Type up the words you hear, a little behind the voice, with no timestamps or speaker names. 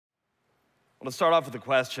I want to start off with a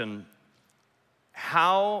question.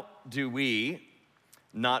 How do we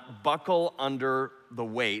not buckle under the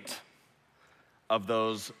weight of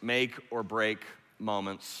those make or break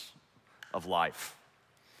moments of life?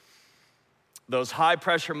 Those high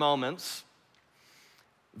pressure moments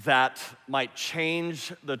that might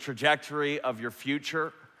change the trajectory of your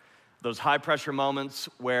future, those high pressure moments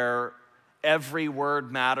where every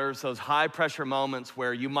word matters, those high pressure moments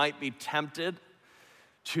where you might be tempted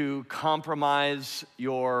to compromise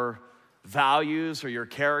your values or your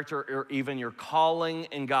character or even your calling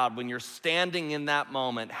in God. When you're standing in that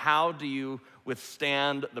moment, how do you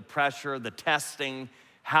withstand the pressure, the testing?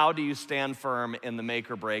 How do you stand firm in the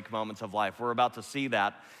make or break moments of life? We're about to see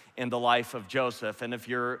that in the life of Joseph. And if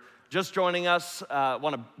you're just joining us, I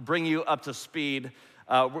want to bring you up to speed.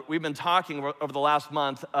 We've been talking over the last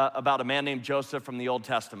month about a man named Joseph from the Old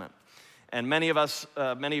Testament. And many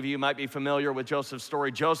of you might be familiar with Joseph's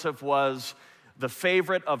story. Joseph was the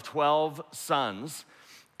favorite of 12 sons,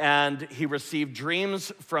 and he received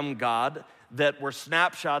dreams from God that were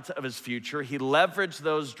snapshots of his future. He leveraged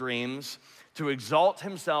those dreams to exalt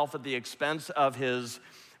himself at the expense of his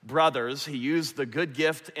brothers. He used the good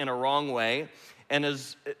gift in a wrong way, and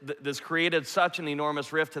this created such an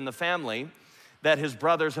enormous rift in the family that his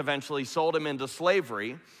brothers eventually sold him into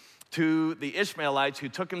slavery to the Ishmaelites, who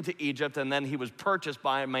took him to Egypt, and then he was purchased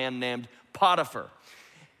by a man named Potiphar.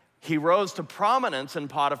 He rose to prominence in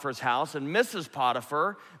Potiphar's house, and Mrs.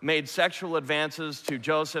 Potiphar made sexual advances to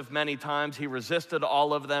Joseph many times. He resisted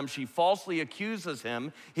all of them. She falsely accuses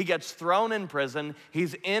him. He gets thrown in prison.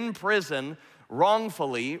 He's in prison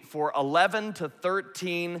wrongfully for 11 to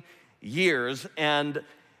 13 years, and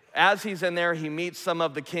as he's in there, he meets some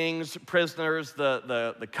of the king's prisoners,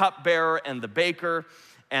 the cupbearer and the baker,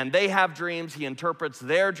 and they have dreams. He interprets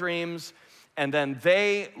their dreams, and then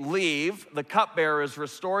they leave. The cupbearer is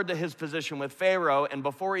restored to his position with Pharaoh, and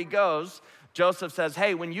before he goes, Joseph says,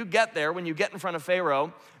 hey, when you get there, when you get in front of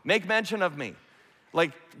Pharaoh, make mention of me.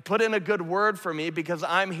 Like, put in a good word for me because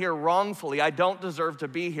I'm here wrongfully. I don't deserve to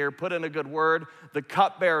be here. Put in a good word. The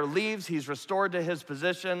cupbearer leaves. He's restored to his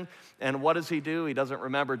position. And what does he do? He doesn't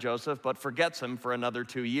remember Joseph, but forgets him for another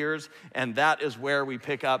 2 years. And that is where we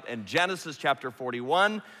pick up in Genesis chapter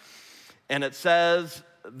 41. And it says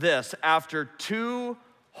this: after 2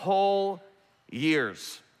 whole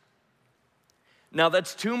years. Now,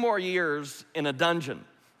 that's 2 more years in a dungeon.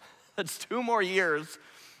 That's 2 more years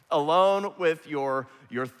alone with your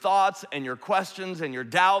thoughts and your questions and your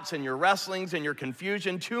doubts and your wrestlings and your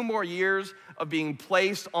confusion. 2 more years of being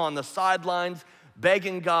placed on the sidelines,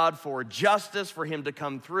 begging God for justice, for him to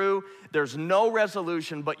come through. There's no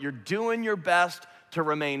resolution, but you're doing your best to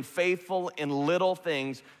remain faithful in little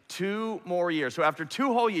things. 2 more years. So after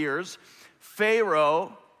 2 whole years,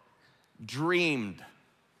 Pharaoh dreamed.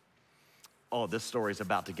 Oh, this story's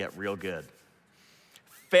about to get real good.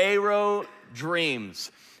 Pharaoh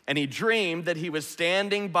dreams. And he dreamed that he was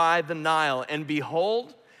standing by the Nile, and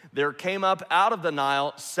behold, there came up out of the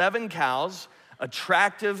Nile 7 cows,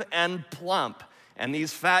 attractive and plump. And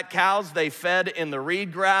these fat cows, they fed in the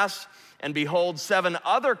reed grass, and behold, 7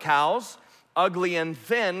 other cows, ugly and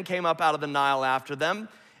thin, came up out of the Nile after them,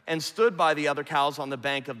 and stood by the other cows on the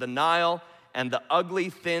bank of the Nile, and the ugly,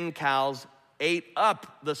 thin cows ate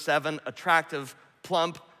up the 7 attractive,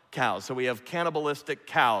 plump cows. So we have cannibalistic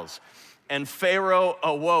cows. And Pharaoh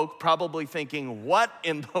awoke, probably thinking, what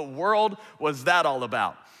in the world was that all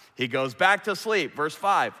about? He goes back to sleep. Verse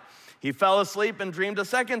 5, he fell asleep and dreamed a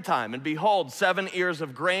second time. And behold, 7 ears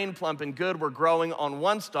of grain, plump and good, were growing on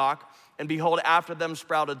one stalk. And behold, after them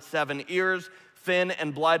sprouted 7 ears, thin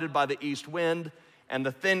and blighted by the east wind. And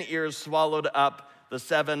the thin ears swallowed up the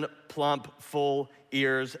 7 plump, full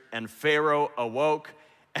ears. And Pharaoh awoke,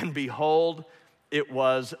 and behold, it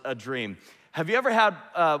was a dream. Have you ever had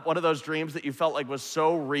one of those dreams that you felt like was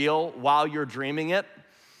so real while you're dreaming it,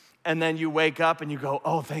 and then you wake up and you go,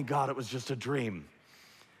 oh, thank God it was just a dream,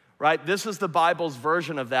 right? This is the Bible's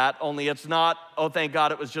version of that, only it's not, oh, thank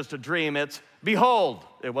God it was just a dream. It's, behold,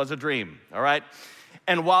 it was a dream, all right?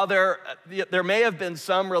 And while there may have been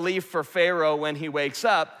some relief for Pharaoh when he wakes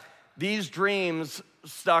up, these dreams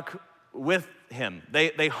stuck with him.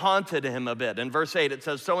 They haunted him a bit. In verse 8, it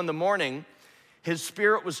says, so in the morning, his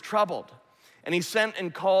spirit was troubled. And he sent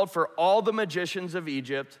and called for all the magicians of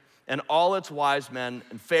Egypt and all its wise men,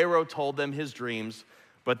 and Pharaoh told them his dreams,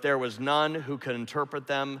 but there was none who could interpret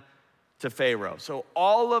them to Pharaoh. So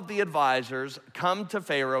all of the advisors come to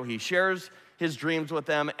Pharaoh. He shares his dreams with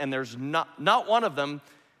them, and there's not one of them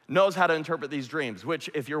knows how to interpret these dreams,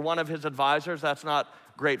 which if you're one of his advisors, that's not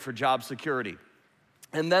great for job security.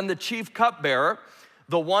 And then the chief cupbearer,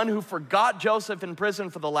 the one who forgot Joseph in prison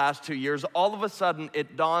for the last 2 years, all of a sudden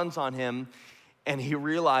it dawns on him and he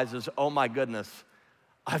realizes, oh my goodness,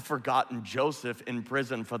 I've forgotten Joseph in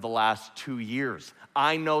prison for the last 2 years.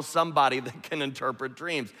 I know somebody that can interpret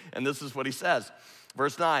dreams. And this is what he says.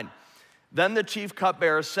 Verse 9, then the chief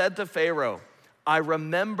cupbearer said to Pharaoh, I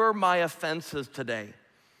remember my offenses today,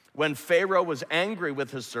 when Pharaoh was angry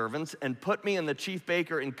with his servants and put me and the chief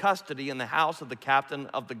baker in custody in the house of the captain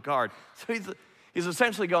of the guard. So he's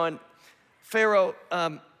essentially going, Pharaoh,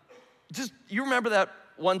 you remember that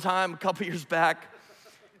one time a couple years back,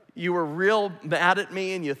 you were real mad at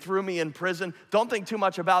me and you threw me in prison? Don't think too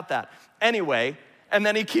much about that. Anyway, and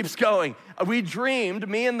then he keeps going. We dreamed,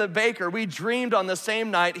 me and the baker, we dreamed on the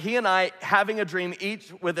same night, he and I having a dream,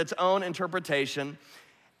 each with its own interpretation.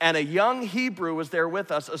 And a young Hebrew was there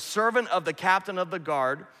with us, a servant of the captain of the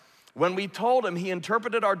guard. When we told him, he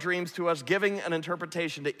interpreted our dreams to us, giving an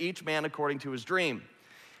interpretation to each man according to his dream.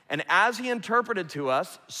 And as he interpreted to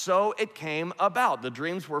us, so it came about. The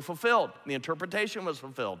dreams were fulfilled. The interpretation was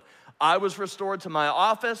fulfilled. I was restored to my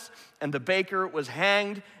office, and the baker was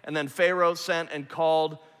hanged. And then Pharaoh sent and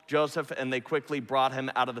called Joseph, and they quickly brought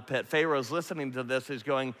him out of the pit. Pharaoh's listening to this. He's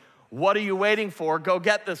going, what are you waiting for? Go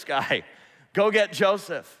get this guy. Go get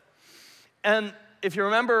Joseph. And if you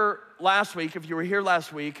remember last week, if you were here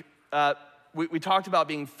last week, we talked about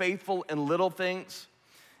being faithful in little things.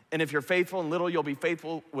 And if you're faithful in little, you'll be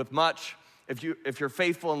faithful with much. If you're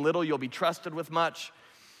faithful in little, you'll be trusted with much.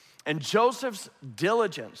 And Joseph's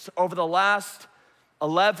diligence over the last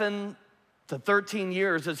 11 to 13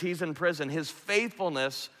 years as he's in prison, his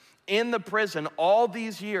faithfulness in the prison all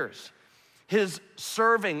these years, his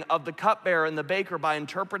serving of the cupbearer and the baker by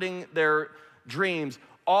interpreting their dreams,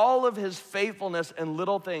 all of his faithfulness in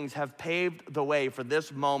little things have paved the way for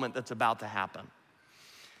this moment that's about to happen.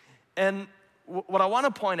 And what I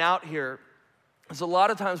want to point out here is a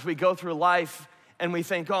lot of times we go through life and we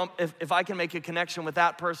think, oh, if I can make a connection with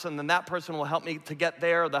that person, then that person will help me to get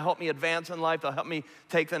there. They'll help me advance in life. They'll help me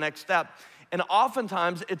take the next step. And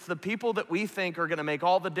oftentimes, it's the people that we think are gonna make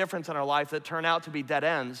all the difference in our life that turn out to be dead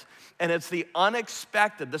ends. And it's the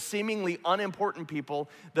unexpected, the seemingly unimportant people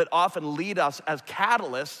that often lead us as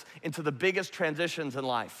catalysts into the biggest transitions in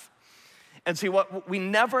life. And see, what we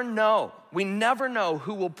never know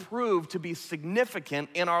who will prove to be significant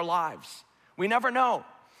in our lives. We never know.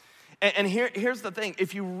 And here's the thing,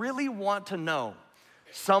 if you really want to know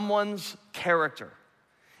someone's character,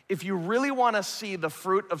 if you really want to see the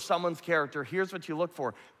fruit of someone's character, here's what you look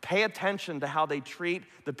for. Pay attention to how they treat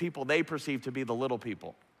the people they perceive to be the little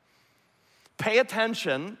people. Pay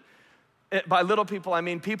attention, by little people I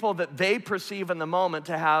mean people that they perceive in the moment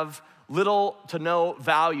to have little to no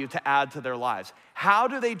value to add to their lives. How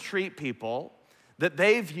do they treat people that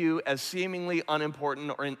they view as seemingly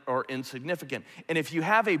unimportant or insignificant? And if you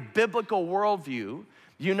have a biblical worldview,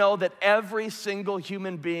 you know that every single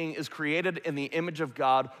human being is created in the image of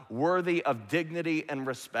God, worthy of dignity and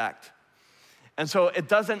respect. And so it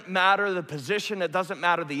doesn't matter the position, it doesn't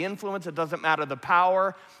matter the influence, it doesn't matter the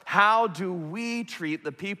power. How do we treat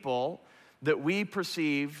the people that we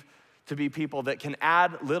perceive to be people that can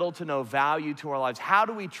add little to no value to our lives? How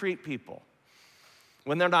do we treat people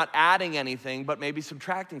when they're not adding anything, but maybe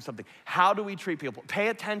subtracting something? How do we treat people? Pay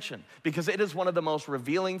attention, because it is one of the most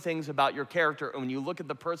revealing things about your character. And when you look at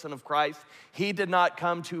the person of Christ, he did not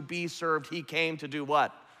come to be served. He came to do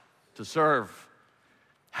what? To serve.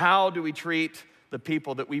 How do we treat the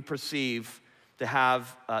people that we perceive to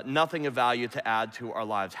have nothing of value to add to our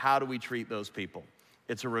lives? How do we treat those people?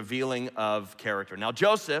 It's a revealing of character. Now,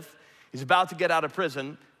 Joseph, he's about to get out of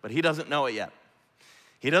prison, but he doesn't know it yet.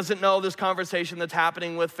 He doesn't know this conversation that's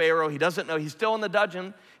happening with Pharaoh. He doesn't know. He's still in the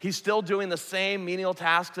dungeon. He's still doing the same menial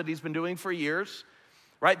tasks that he's been doing for years,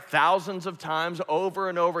 right? Thousands of times over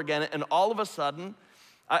and over again. And all of a sudden,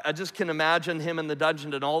 I just can imagine him in the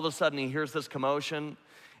dungeon, and all of a sudden he hears this commotion,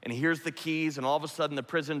 and he hears the keys, and all of a sudden the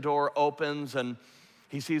prison door opens, and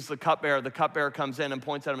he sees the cupbearer. The cupbearer comes in and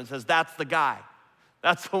points at him and says, that's the guy.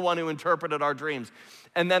 That's the one who interpreted our dreams.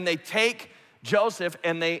 And then they take Joseph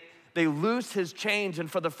and they loose his chains, and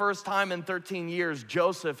for the first time in 13 years,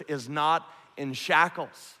 Joseph is not in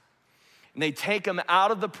shackles. And they take him out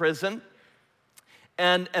of the prison,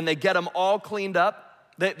 and they get him all cleaned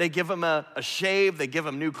up. They give him a shave, they give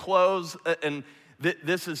him new clothes, and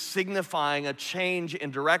this is signifying a change in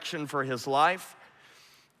direction for his life.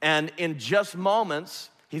 And in just moments,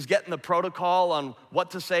 he's getting the protocol on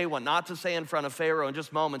what to say, what not to say in front of Pharaoh. In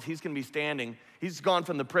just moments, he's gonna be standing. He's gone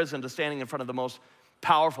from the prison to standing in front of the most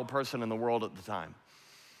powerful person in the world at the time.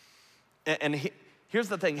 And here's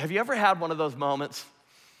the thing. Have you ever had one of those moments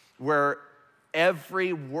where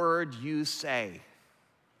every word you say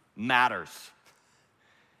matters.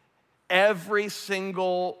 Every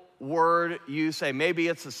single word you say, maybe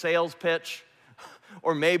it's a sales pitch,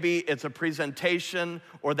 or maybe it's a presentation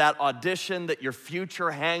or that audition that your future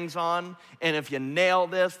hangs on, and if you nail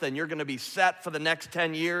this, then you're gonna be set for the next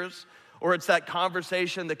 10 years, or it's that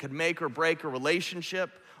conversation that could make or break a relationship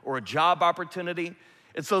or a job opportunity.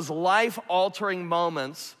 It's those life-altering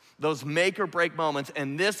moments, those make or break moments,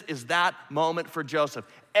 and this is that moment for Joseph.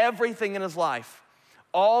 Everything in his life,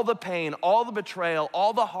 all the pain, all the betrayal,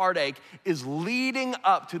 all the heartache is leading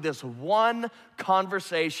up to this one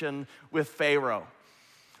conversation with Pharaoh.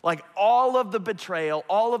 Like all of the betrayal,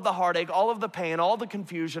 all of the heartache, all of the pain, all the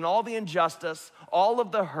confusion, all the injustice, all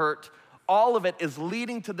of the hurt, all of it is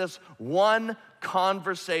leading to this one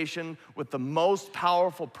conversation with the most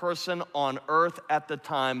powerful person on earth at the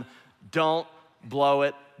time. Don't blow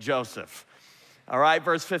it, Joseph. All right,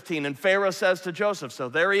 verse 15, and Pharaoh says to Joseph, so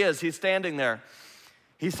there he is, he's standing there.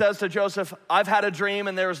 He says to Joseph, I've had a dream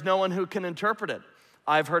and there is no one who can interpret it.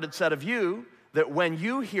 I've heard it said of you that when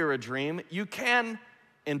you hear a dream, you can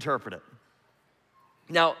interpret it.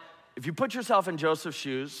 Now, if you put yourself in Joseph's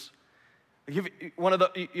shoes, you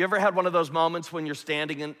ever had one of those moments when you're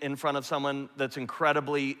standing in front of someone that's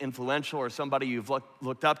incredibly influential or somebody you've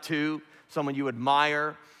looked up to, someone you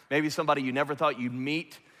admire, maybe somebody you never thought you'd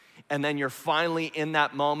meet, and then you're finally in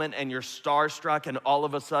that moment and you're starstruck and all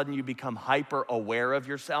of a sudden you become hyper aware of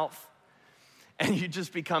yourself and you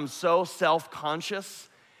just become so self-conscious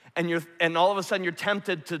and all of a sudden you're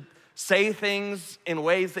tempted to say things in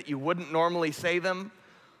ways that you wouldn't normally say them,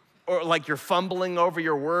 or like you're fumbling over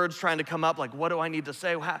your words trying to come up like, what do I need to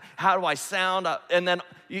say? How do I sound? And then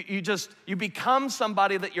you become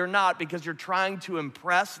somebody that you're not because you're trying to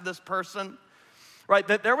impress this person, right?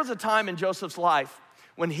 There was a time in Joseph's life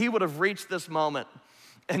when he would have reached this moment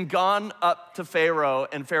and gone up to Pharaoh,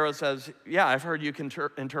 and Pharaoh says, yeah, I've heard you can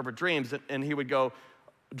interpret dreams. And he would go,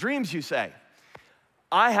 dreams, you say?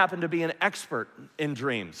 I happen to be an expert in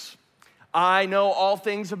dreams. I know all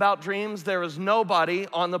things about dreams. There is nobody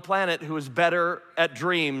on the planet who is better at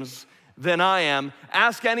dreams than I am.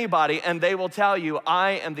 Ask anybody, and they will tell you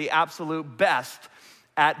I am the absolute best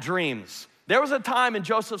at dreams. There was a time in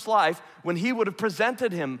Joseph's life when he would have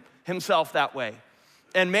presented himself that way.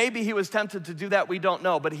 And maybe he was tempted to do that, we don't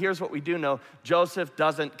know. But here's what we do know. Joseph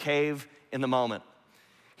doesn't cave in the moment.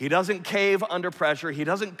 He doesn't cave under pressure. He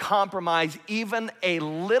doesn't compromise even a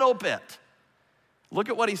little bit. Look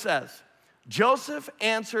at what he says. Joseph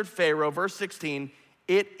answered Pharaoh, verse 16,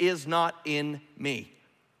 it is not in me.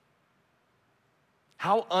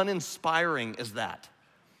 How uninspiring is that?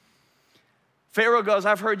 Pharaoh goes,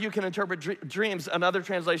 I've heard you can interpret dreams. Another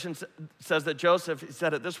translation says that Joseph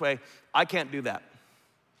said it this way, I can't do that.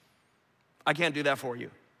 I can't do that for you.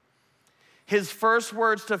 His first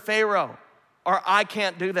words to Pharaoh are, I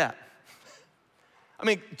can't do that. I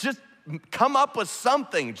mean, just come up with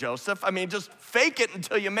something, Joseph. I mean, just fake it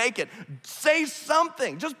until you make it. Say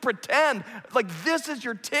something. Just pretend like this is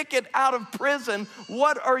your ticket out of prison.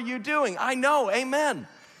 What are you doing? I know, amen.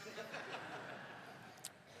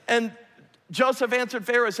 And Joseph answered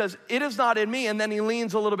Pharaoh, says, it is not in me. And then he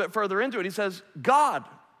leans a little bit further into it. He says, God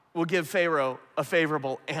will give Pharaoh a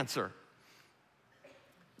favorable answer.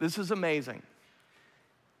 This is amazing.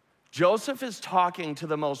 Joseph is talking to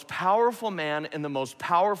the most powerful man in the most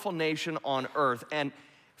powerful nation on earth, and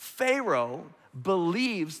Pharaoh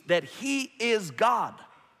believes that he is God.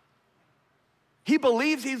 He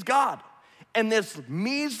believes he's God. And this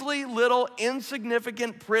measly little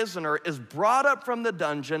insignificant prisoner is brought up from the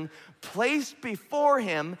dungeon, placed before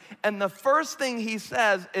him, and the first thing he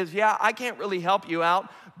says is, yeah, I can't really help you out,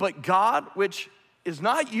 but God, which is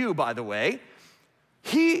not you, by the way,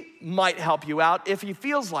 he might help you out if he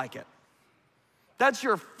feels like it. That's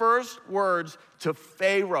your first words to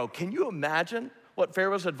Pharaoh. Can you imagine what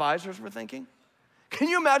Pharaoh's advisors were thinking? Can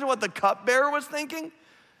you imagine what the cupbearer was thinking?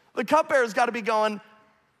 The cupbearer's got to be going,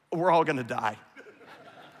 we're all going to die.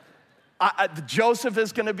 Joseph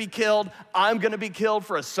is going to be killed. I'm going to be killed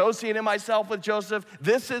for associating myself with Joseph.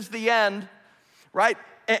 This is the end, right?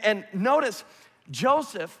 And notice,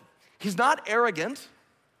 Joseph, he's not arrogant.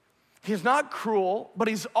 He's not cruel, but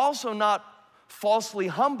he's also not falsely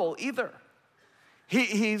humble either.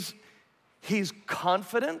 He's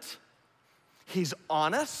confident. He's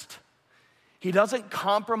honest. He doesn't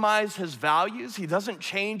compromise his values. He doesn't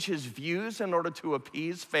change his views in order to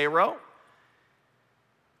appease Pharaoh.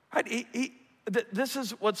 Right? This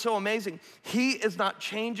is what's so amazing. He is not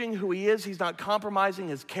changing who he is. He's not compromising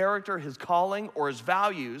his character, his calling, or his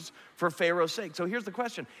values for Pharaoh's sake. So here's the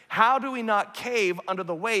question. How do we not cave under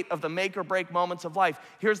the weight of the make or break moments of life?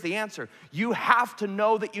 Here's the answer. You have to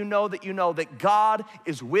know that you know that you know that God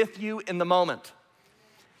is with you in the moment.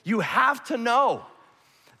 You have to know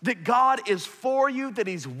that God is for you, that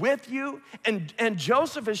he's with you. And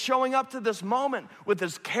Joseph is showing up to this moment with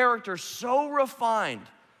his character so refined,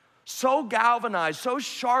 so galvanized, so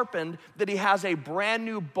sharpened that he has a brand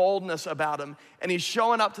new boldness about him. And he's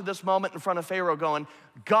showing up to this moment in front of Pharaoh going,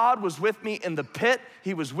 God was with me in the pit,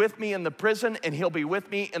 he was with me in the prison, and he'll be with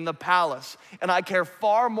me in the palace. And I care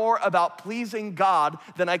far more about pleasing God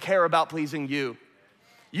than I care about pleasing you.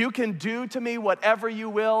 You can do to me whatever you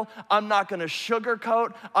will. I'm not gonna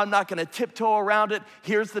sugarcoat. I'm not gonna tiptoe around it.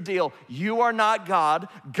 Here's the deal. You are not God.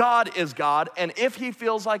 God is God. And if he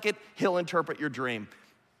feels like it, he'll interpret your dream.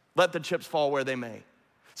 Let the chips fall where they may.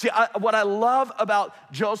 See, what I love about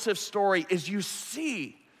Joseph's story is you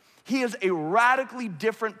see he is a radically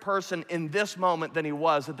different person in this moment than he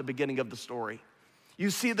was at the beginning of the story. You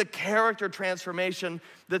see the character transformation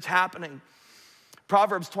that's happening.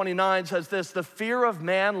 Proverbs 29 says this, the fear of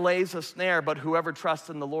man lays a snare, but whoever trusts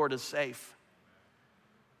in the Lord is safe.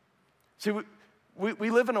 See, we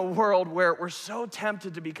live in a world where we're so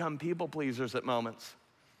tempted to become people pleasers at moments.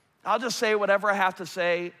 I'll just say whatever I have to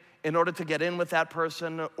say in order to get in with that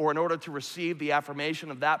person or in order to receive the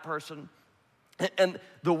affirmation of that person. And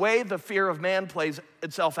the way the fear of man plays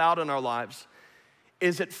itself out in our lives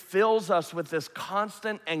is it fills us with this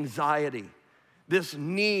constant anxiety, this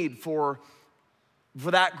need for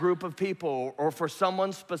that group of people or for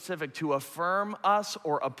someone specific to affirm us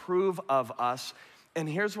or approve of us. And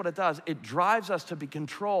here's what it does. It drives us to be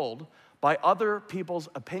controlled by other people's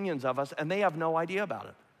opinions of us, and they have no idea about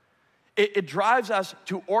it. It drives us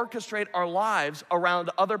to orchestrate our lives around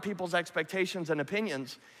other people's expectations and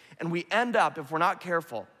opinions, and we end up, if we're not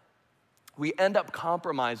careful, we end up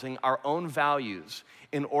compromising our own values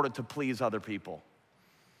in order to please other people.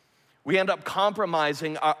 We end up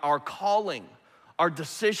compromising our calling, our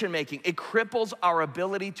decision-making. It cripples our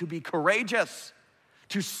ability to be courageous,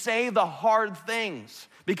 to say the hard things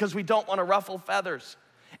because we don't want to ruffle feathers.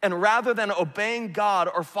 And rather than obeying God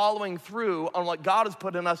or following through on what God has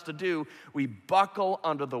put in us to do, we buckle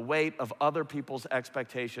under the weight of other people's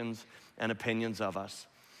expectations and opinions of us.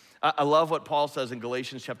 I love what Paul says in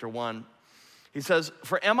Galatians chapter 1. He says,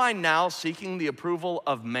 for am I now seeking the approval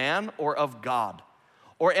of man or of God?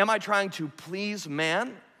 Or am I trying to please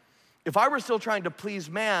man? If I were still trying to please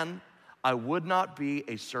man, I would not be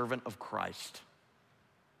a servant of Christ.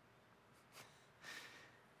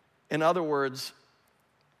 In other words,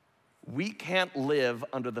 we can't live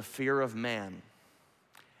under the fear of man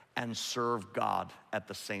and serve God at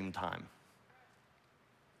the same time.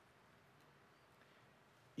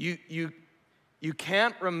 You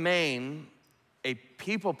can't remain a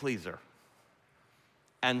people pleaser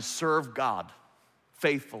and serve God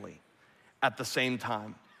faithfully at the same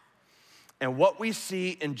time. And what we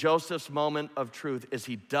see in Joseph's moment of truth is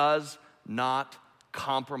he does not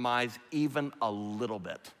compromise even a little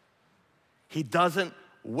bit. He doesn't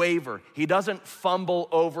waver. He doesn't fumble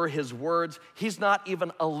over his words. He's not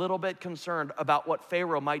even a little bit concerned about what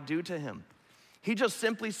Pharaoh might do to him. He just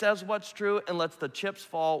simply says what's true and lets the chips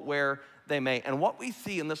fall where they may. And what we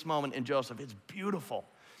see in this moment in Joseph is beautiful.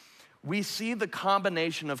 We see the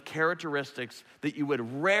combination of characteristics that you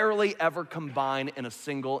would rarely ever combine in a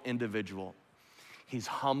single individual. He's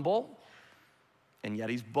humble, and yet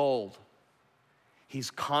he's bold. He's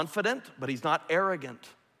confident, but he's not arrogant.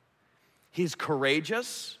 He's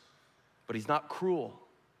courageous, but he's not cruel.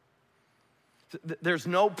 There's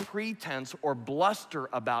no pretense or bluster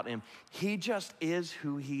about him. He just is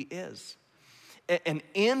who he is. And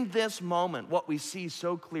in this moment, what we see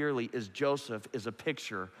so clearly is Joseph is a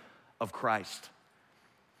picture of Christ.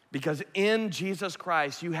 Because in Jesus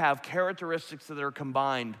Christ, you have characteristics that are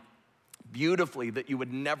combined beautifully that you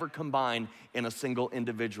would never combine in a single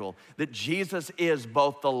individual. That Jesus is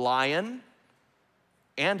both the lion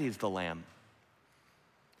and he's the lamb.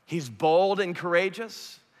 He's bold and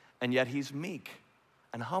courageous, and yet he's meek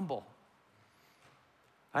and humble.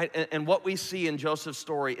 Right? And what we see in Joseph's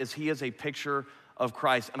story is he is a picture of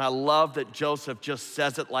Christ. And I love that Joseph just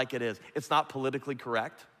says it like it is. It's not politically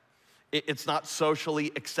correct. It's not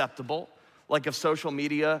socially acceptable. Like if social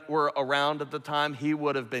media were around at the time, he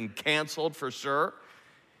would have been canceled for sure.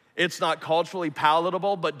 It's not culturally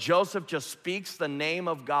palatable, but Joseph just speaks the name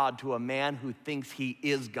of God to a man who thinks he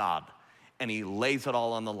is God, and he lays it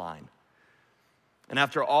all on the line. And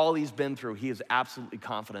after all he's been through, he is absolutely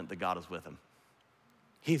confident that God is with him.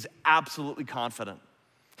 He's absolutely confident.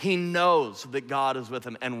 He knows that God is with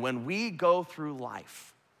him. And when we go through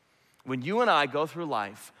life, when you and I go through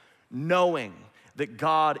life knowing that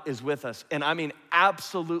God is with us, and I mean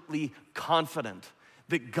absolutely confident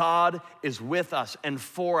that God is with us and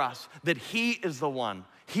for us, that he is the one,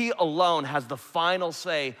 he alone has the final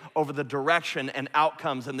say over the direction and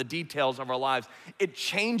outcomes and the details of our lives, it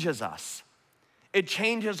changes us. It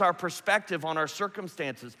changes our perspective on our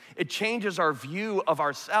circumstances. It changes our view of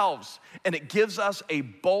ourselves. And it gives us a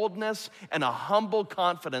boldness and a humble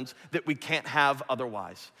confidence that we can't have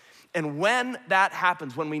otherwise. And when that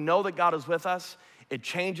happens, when we know that God is with us, it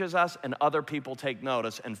changes us and other people take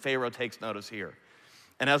notice, and Pharaoh takes notice here.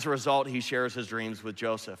 And as a result, he shares his dreams with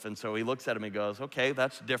Joseph. And so he looks at him and goes, okay,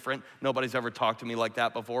 that's different. Nobody's ever talked to me like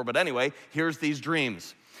that before. But anyway, here's these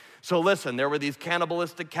dreams. So listen, there were these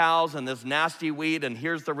cannibalistic cows and this nasty wheat, and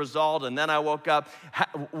here's the result. And then I woke up.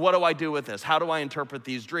 What do I do with this? How do I interpret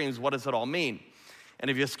these dreams? What does it all mean?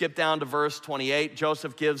 And if you skip down to verse 28,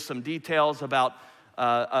 Joseph gives some details about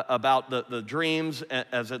the dreams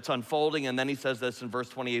as it's unfolding. And then he says this in verse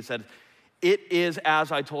 28, he said, "It is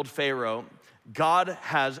as I told Pharaoh. God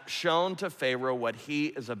has shown to Pharaoh what he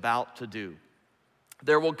is about to do.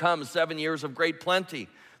 There will come 7 years of great plenty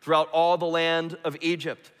throughout all the land of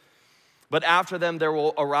Egypt. But after them there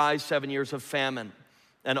will arise 7 years of famine,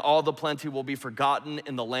 and all the plenty will be forgotten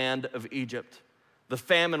in the land of Egypt. The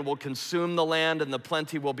famine will consume the land, and the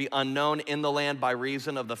plenty will be unknown in the land by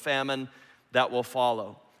reason of the famine that will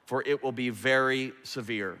follow, for it will be very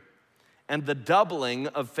severe. And the doubling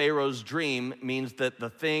of Pharaoh's dream means that the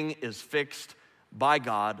thing is fixed by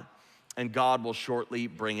God, and God will shortly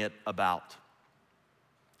bring it about."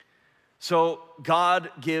 So God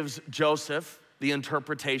gives Joseph the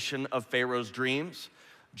interpretation of Pharaoh's dreams.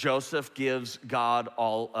 Joseph gives God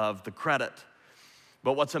all of the credit.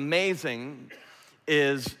 But what's amazing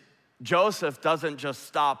is Joseph doesn't just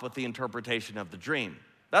stop with the interpretation of the dream.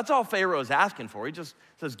 That's all Pharaoh is asking for. He just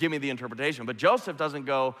says, give me the interpretation. But Joseph doesn't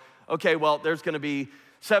go, okay, well, there's gonna be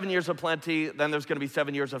 7 years of plenty, then there's gonna be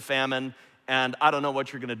 7 years of famine, and I don't know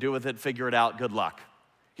what you're gonna do with it, figure it out, good luck.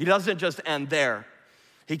 He doesn't just end there.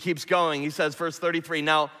 He keeps going. He says, verse 33,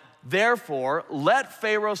 "Now, therefore, let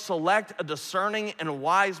Pharaoh select a discerning and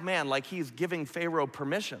wise man," like he's giving Pharaoh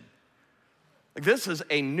permission. Like this is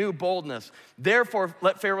a new boldness. "Therefore,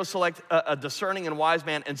 let Pharaoh select a discerning and wise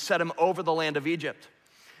man and set him over the land of Egypt.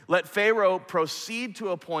 Let Pharaoh proceed to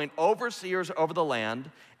appoint overseers over the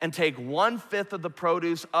land and take 1/5 of the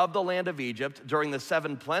produce of the land of Egypt during the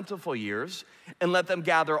 7 plentiful years, and let them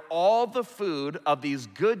gather all the food of these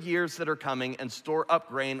good years that are coming and store up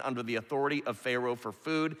grain under the authority of Pharaoh for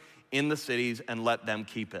food in the cities, and let them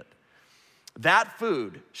keep it. That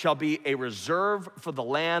food shall be a reserve for the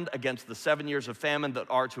land against the 7 years of famine that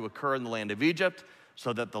are to occur in the land of Egypt,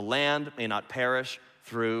 so that the land may not perish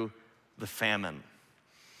through the famine."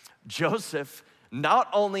 Joseph not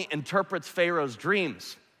only interprets Pharaoh's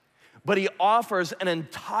dreams, but he offers an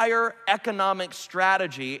entire economic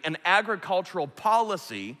strategy and agricultural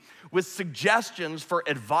policy with suggestions for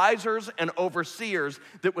advisors and overseers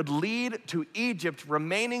that would lead to Egypt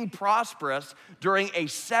remaining prosperous during a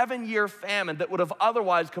 7-year famine that would have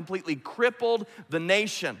otherwise completely crippled the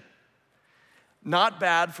nation. Not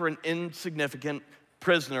bad for an insignificant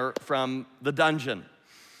prisoner from the dungeon.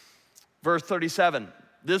 Verse 37,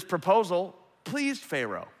 this proposal pleased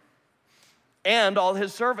Pharaoh and all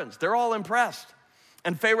his servants. They're all impressed.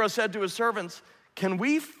 And Pharaoh said to his servants, "Can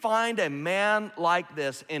we find a man like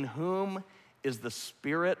this in whom is the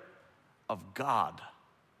Spirit of God?"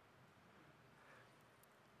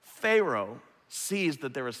 Pharaoh sees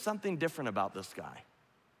that there is something different about this guy.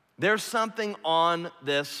 There's something on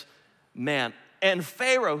this man. And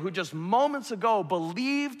Pharaoh, who just moments ago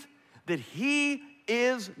believed that he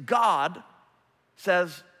is God,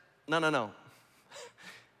 says, no.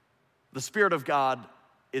 The Spirit of God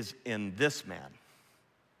is in this man.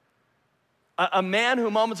 A man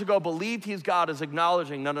who moments ago believed he's God is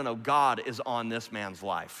acknowledging, no, God is on this man's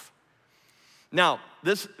life. Now,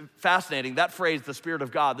 this fascinating, that phrase, the Spirit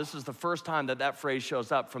of God, this is the first time that phrase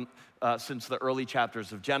shows up since the early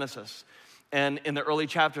chapters of Genesis. And in the early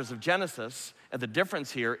chapters of Genesis, the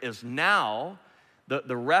difference here is now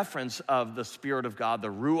the reference of the Spirit of God, the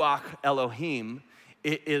Ruach Elohim,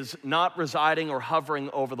 it is not residing or hovering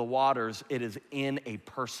over the waters, it is in a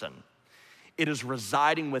person. It is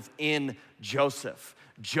residing within Joseph.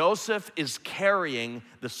 Joseph is carrying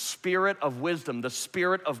the spirit of wisdom, the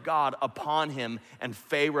Spirit of God upon him, and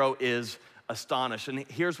Pharaoh is astonished. And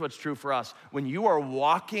here's what's true for us. When you are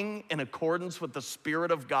walking in accordance with the Spirit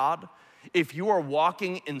of God, if you are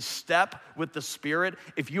walking in step with the Spirit,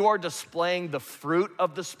 if you are displaying the fruit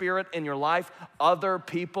of the Spirit in your life, other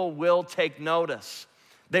people will take notice.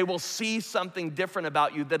 They will see something different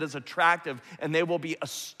about you that is attractive, and they will be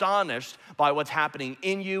astonished by what's happening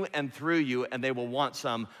in you and through you, and they will want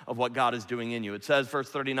some of what God is doing in you. It says, verse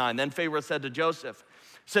 39, then Pharaoh said to Joseph,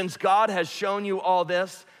 since God has shown you all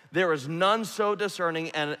this, there is none so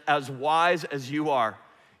discerning and as wise as you are.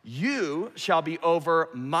 You shall be over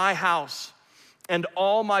my house, and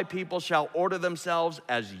all my people shall order themselves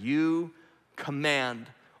as you command.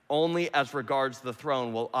 Only as regards the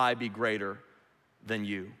throne will I be greater than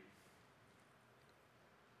you.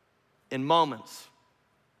 In moments,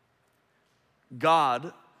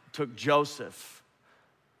 God took Joseph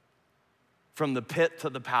from the pit to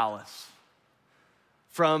the palace,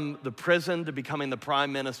 from the prison to becoming the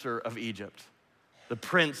prime minister of Egypt, the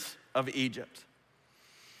prince of Egypt.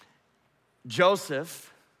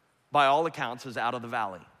 Joseph, by all accounts, is out of the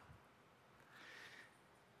valley.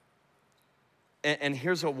 And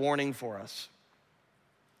here's a warning for us.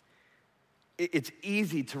 It's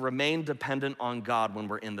easy to remain dependent on God when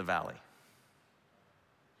we're in the valley.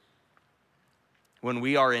 When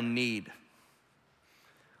we are in need.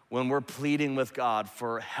 When we're pleading with God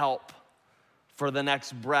for help, for the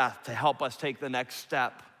next breath, to help us take the next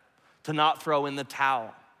step, to not throw in the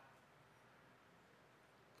towel.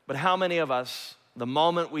 But how many of us, the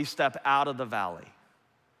moment we step out of the valley,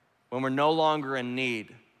 when we're no longer in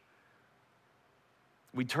need,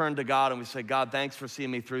 we turn to God and we say, God, thanks for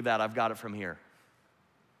seeing me through that. I've got it from here.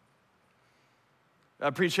 I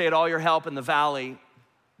appreciate all your help in the valley,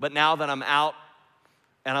 but now that I'm out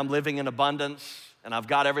and I'm living in abundance and I've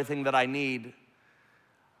got everything that I need,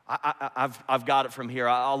 I've got it from here.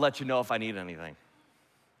 I'll let you know if I need anything.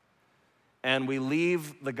 And we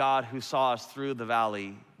leave the God who saw us through the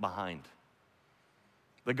valley behind.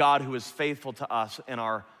 The God who is faithful to us in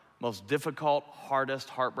our most difficult, hardest,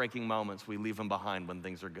 heartbreaking moments, we leave him behind when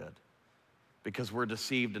things are good because we're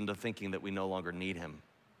deceived into thinking that we no longer need him.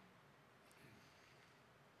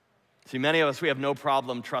 See, many of us, we have no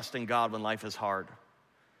problem trusting God when life is hard.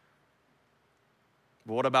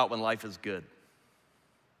 But what about when life is good?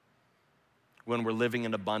 When we're living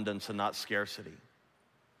in abundance and not scarcity?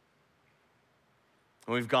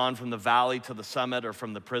 When we've gone from the valley to the summit or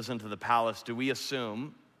from the prison to the palace, do we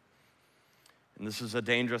assume, and this is a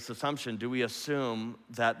dangerous assumption, do we assume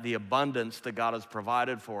that the abundance that God has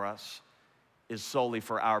provided for us is solely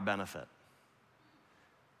for our benefit?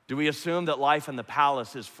 Do we assume that life in the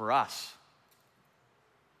palace is for us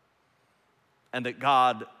and that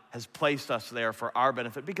God has placed us there for our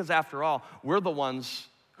benefit? Because after all, we're the ones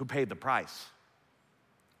who paid the price.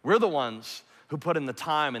 We're the ones who put in the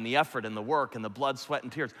time and the effort and the work and the blood, sweat,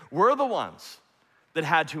 and tears. We're the ones that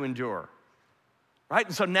had to endure, right?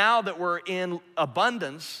 And so now that we're in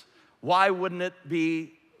abundance, why wouldn't it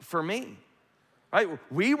be for me, right?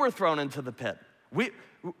 We were thrown into the pit.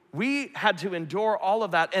 We had to endure all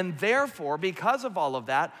of that, and therefore, because of all of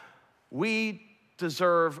that, we're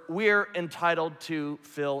entitled to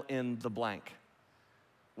fill in the blank,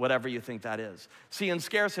 whatever you think that is. See, in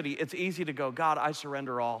scarcity, it's easy to go, God, I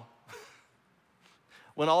surrender all.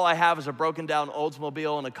 When all I have is a broken down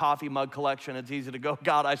Oldsmobile and a coffee mug collection, it's easy to go,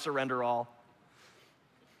 God, I surrender all.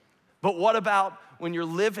 But what about when you're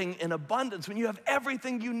living in abundance, when you have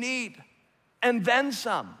everything you need and then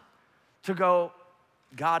some, to go,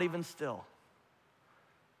 God, even still.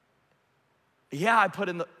 Yeah, I put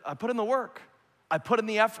in the work. I put in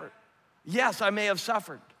the effort. Yes, I may have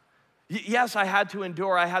suffered. Yes, I had to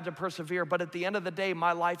endure. I had to persevere. But at the end of the day,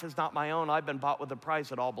 my life is not my own. I've been bought with a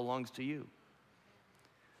price. It all belongs to you.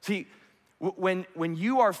 See, when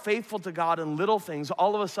you are faithful to God in little things,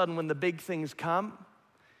 all of a sudden when the big things come,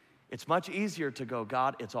 it's much easier to go,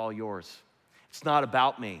 God, it's all yours. It's not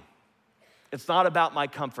about me. It's not about my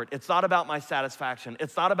comfort. It's not about my satisfaction.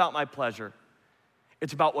 It's not about my pleasure.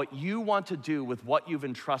 It's about what you want to do with what you've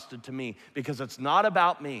entrusted to me, because it's not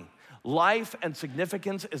about me. Life and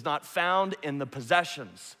significance is not found in the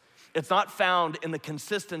possessions. It's not found in the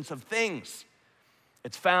consistence of things.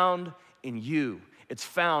 It's found in you. It's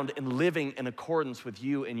found in living in accordance with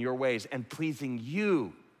you and your ways and pleasing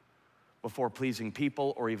you before pleasing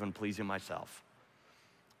people or even pleasing myself.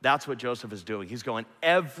 That's what Joseph is doing. He's going,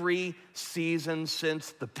 every season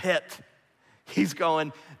since the pit, he's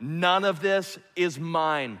going, none of this is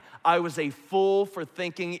mine. I was a fool for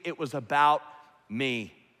thinking it was about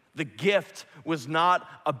me. The gift was not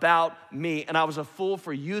about me, and I was a fool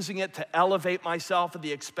for using it to elevate myself at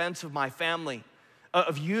the expense of my family,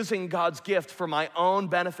 of using God's gift for my own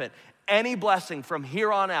benefit. any blessing from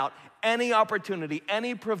here on out, any opportunity,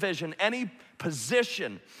 any provision, any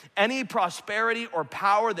position, any prosperity or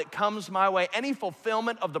power that comes my way, any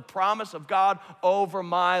fulfillment of the promise of God over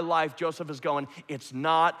my life, Joseph is going, it's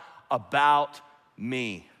not about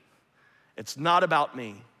me. It's not about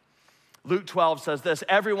me. Luke 12 says this,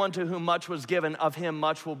 everyone to whom much was given, of him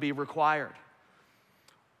much will be required.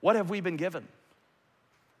 What have we been given?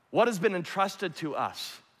 What has been entrusted to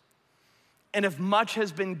us? And if much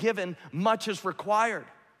has been given, much is required.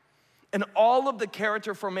 And all of the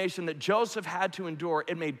character formation that Joseph had to endure,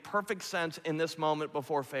 it made perfect sense in this moment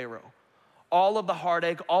before Pharaoh. All of the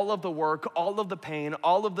heartache, all of the work, all of the pain,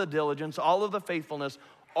 all of the diligence, all of the faithfulness,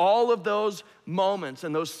 all of those moments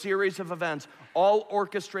and those series of events, all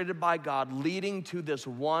orchestrated by God, leading to this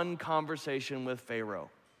one conversation with Pharaoh,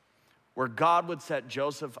 where God would set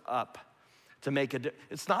Joseph up to make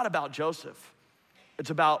it's not about Joseph. It's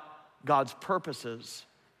about God's purposes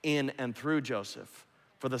in and through Joseph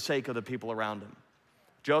for the sake of the people around him.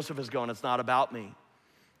 Joseph is going, it's not about me.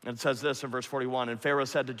 And it says this in verse 41, and Pharaoh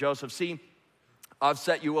said to Joseph, see, I've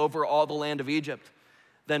set you over all the land of Egypt.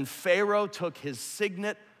 Then Pharaoh took his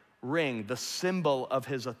signet ring, the symbol of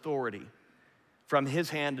his authority, from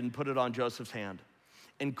his hand and put it on Joseph's hand,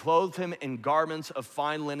 and clothed him in garments of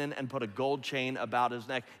fine linen and put a gold chain about his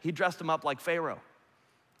neck. He dressed him up like Pharaoh.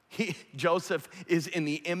 Joseph is in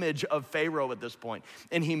the image of Pharaoh at this point.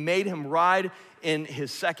 And he made him ride in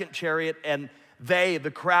his second chariot, and they,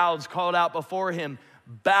 the crowds, called out before him,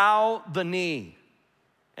 bow the knee.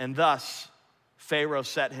 And thus Pharaoh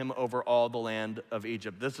set him over all the land of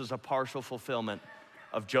Egypt. This is a partial fulfillment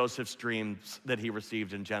of Joseph's dreams that he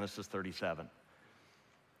received in Genesis 37.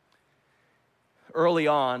 Early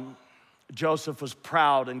on, Joseph was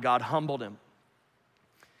proud and God humbled him.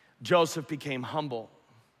 Joseph became humble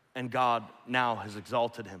and God now has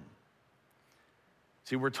exalted him.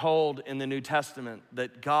 See, we're told in the New Testament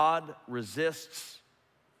that God resists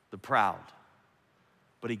the proud,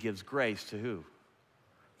 but he gives grace to who?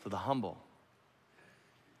 To the humble.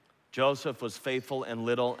 Joseph was faithful in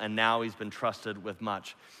little, and now he's been trusted with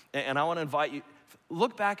much. And I want to invite you,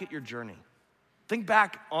 look back at your journey. Think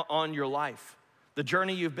back on your life, the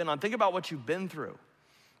journey you've been on. Think about what you've been through.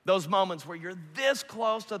 Those moments where you're this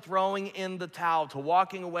close to throwing in the towel, to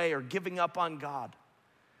walking away or giving up on God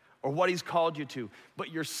or what he's called you to,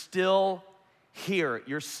 but you're still here.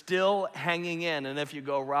 You're still hanging in. And if you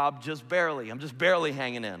go, Rob, just barely, I'm just barely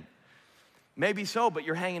hanging in. Maybe so, but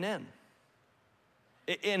you're hanging in.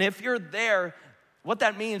 And if you're there, what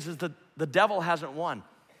that means is that the devil hasn't won.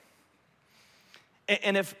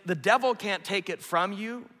 And if the devil can't take it from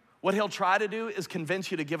you, what he'll try to do is convince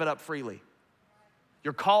you to give it up freely.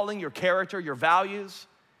 Your calling, your character, your values,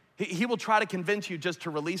 he will try to convince you just to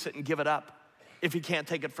release it and give it up if he can't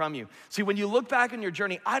take it from you. See, when you look back on your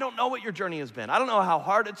journey, I don't know what your journey has been. I don't know how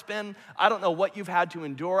hard it's been. I don't know what you've had to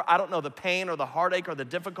endure. I don't know the pain or the heartache or the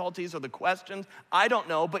difficulties or the questions. I don't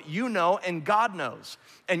know, but you know and God knows.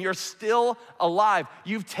 And you're still alive.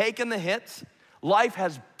 You've taken the hits. Life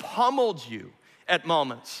has pummeled you at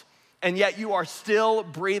moments, and yet you are still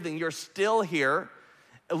breathing. You're still here.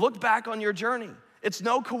 Look back on your journey. It's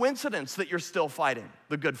no coincidence that you're still fighting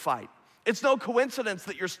the good fight. It's no coincidence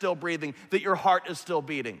that you're still breathing, that your heart is still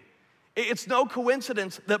beating. It's no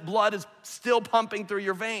coincidence that blood is still pumping through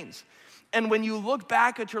your veins. And when you look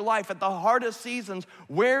back at your life at the hardest seasons,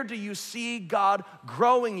 where do you see God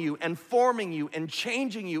growing you and forming you and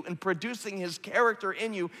changing you and producing his character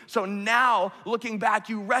in you? So now, looking back,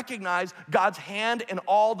 you recognize God's hand in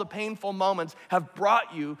all the painful moments have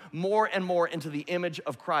brought you more and more into the image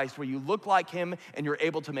of Christ, where you look like him and you're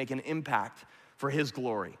able to make an impact for his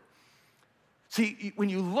glory. See, when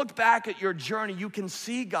you look back at your journey, you can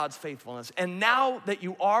see God's faithfulness. And now that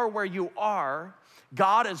you are where you are,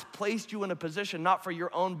 God has placed you in a position not for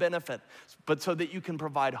your own benefit, but so that you can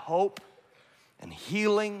provide hope and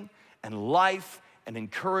healing and life and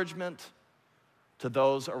encouragement to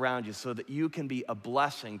those around you, so that you can be a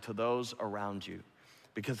blessing to those around you.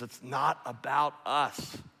 Because it's not about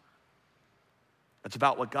us. It's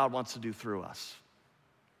about what God wants to do through us.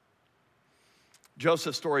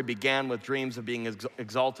 Joseph's story began with dreams of being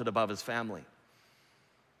exalted above his family,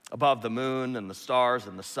 above the moon and the stars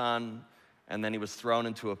and the sun, and then he was thrown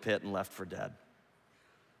into a pit and left for dead.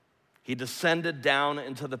 He descended down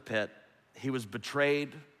into the pit. He was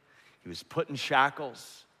betrayed. He was put in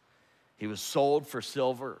shackles. He was sold for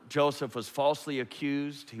silver. Joseph was falsely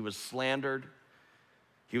accused. He was slandered.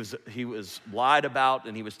 He was lied about,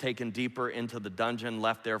 and he was taken deeper into the dungeon,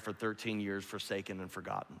 left there for 13 years, forsaken and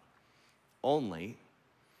forgotten, only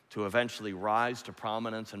to eventually rise to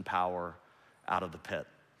prominence and power out of the pit.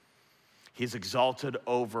 He's exalted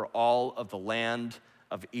over all of the land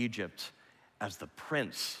of Egypt as the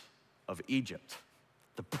prince of Egypt,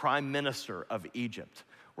 the prime minister of Egypt,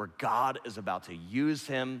 where God is about to use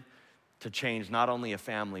him to change not only a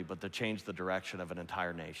family, but to change the direction of an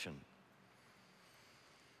entire nation.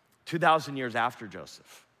 2,000 years after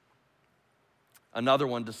Joseph, another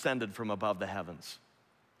one descended from above the heavens,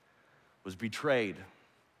 was betrayed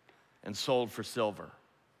and sold for silver.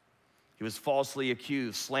 He was falsely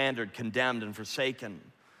accused, slandered, condemned, and forsaken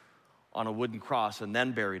on a wooden cross and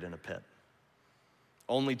then buried in a pit,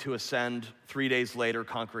 only to ascend 3 days later,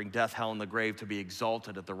 conquering death, hell, and the grave, to be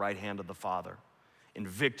exalted at the right hand of the Father in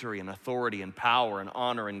victory and authority and power and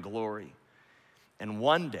honor and glory. And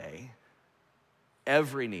one day,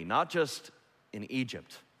 every knee, not just in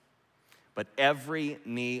Egypt, but every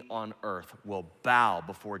knee on earth will bow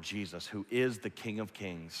before Jesus, who is the King of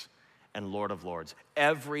Kings and Lord of Lords.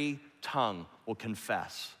 Every tongue will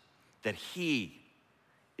confess that he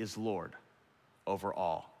is Lord over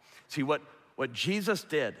all. See, what Jesus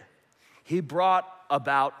did, he brought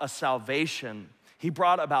about a salvation. He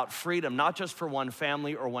brought about freedom, not just for one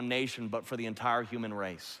family or one nation, but for the entire human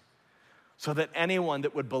race. So that anyone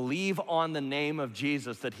that would believe on the name of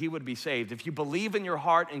Jesus, that he would be saved. If you believe in your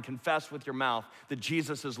heart and confess with your mouth that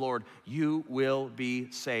Jesus is Lord, you will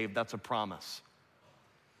be saved. That's a promise.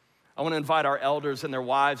 I want to invite our elders and their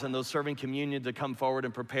wives and those serving communion to come forward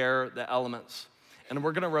and prepare the elements. And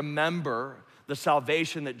we're going to remember the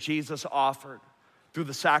salvation that Jesus offered through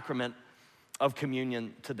the sacrament of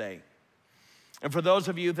communion today. And for those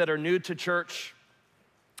of you that are new to church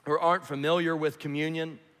or aren't familiar with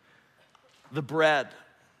communion, the bread,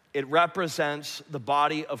 it represents the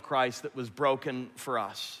body of Christ that was broken for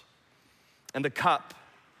us. And the cup,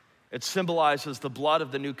 it symbolizes the blood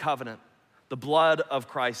of the new covenant, the blood of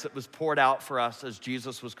Christ that was poured out for us as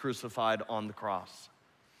Jesus was crucified on the cross.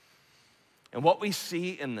 And what we see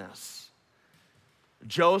in this,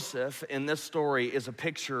 Joseph in this story is a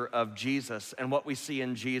picture of Jesus, and what we see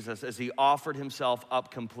in Jesus is he offered himself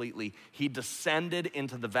up completely. He descended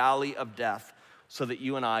into the valley of death so that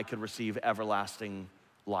you and I could receive everlasting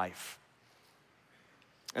life.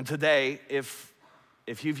 And today, if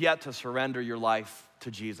you've yet to surrender your life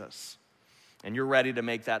to Jesus and you're ready to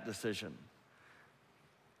make that decision,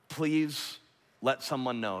 please let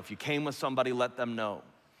someone know. If you came with somebody, let them know.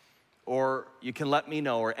 Or you can let me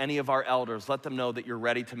know, or any of our elders, let them know that you're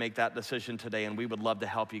ready to make that decision today, and we would love to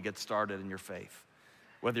help you get started in your faith,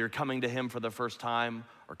 whether you're coming to him for the first time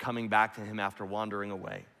or coming back to him after wandering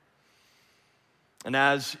away. And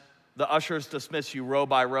as the ushers dismiss you row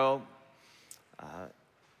by row,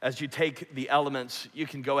 as you take the elements, you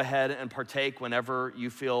can go ahead and partake whenever you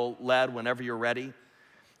feel led, whenever you're ready.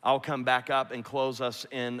 I'll come back up and close us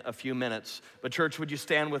in a few minutes. But church, would you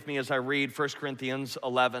stand with me as I read 1 Corinthians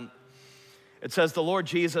 11? It says, the Lord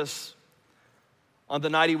Jesus, on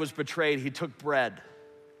the night he was betrayed, he took bread.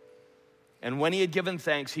 And when he had given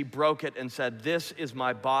thanks, he broke it and said, this is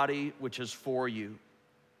my body, which is for you.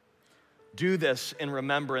 Do this in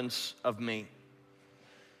remembrance of me.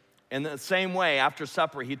 In the same way, after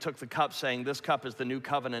supper, he took the cup, saying, this cup is the new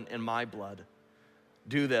covenant in my blood.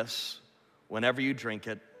 Do this whenever you drink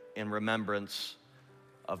it in remembrance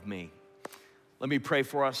of me. Let me pray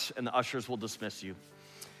for us, and the ushers will dismiss you.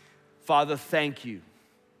 Father, thank you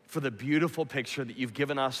for the beautiful picture that you've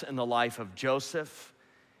given us in the life of Joseph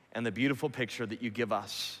and the beautiful picture that you give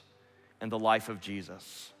us in the life of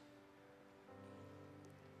Jesus.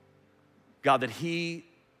 God, that he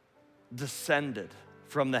descended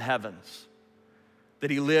from the heavens, that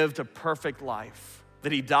he lived a perfect life,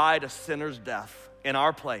 that he died a sinner's death in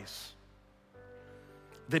our place,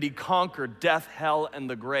 that he conquered death, hell, and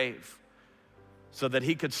the grave so that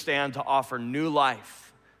he could stand to offer new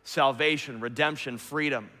life, salvation, redemption,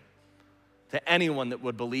 freedom to anyone that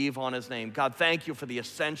would believe on his name. God, thank you for the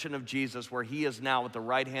ascension of Jesus, where he is now at the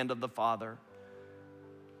right hand of the Father.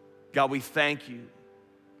 God, we thank you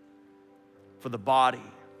for the body,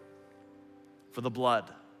 for the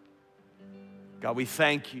blood. God, we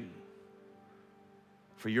thank you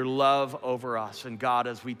for your love over us. And God,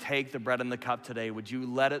 as we take the bread and the cup today, would you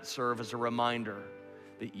let it serve as a reminder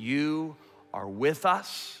that you are with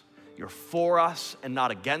us, you're for us and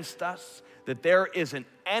not against us, that there isn't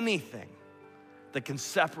anything that can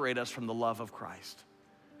separate us from the love of Christ.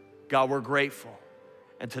 God, we're grateful.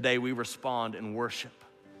 And today we respond in worship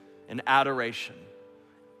and adoration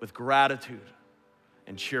with gratitude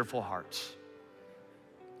and cheerful hearts.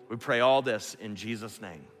 We pray all this in Jesus'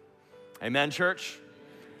 name. Amen, church?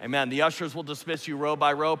 Amen. The ushers will dismiss you row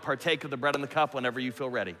by row. Partake of the bread and the cup whenever you feel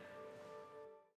ready.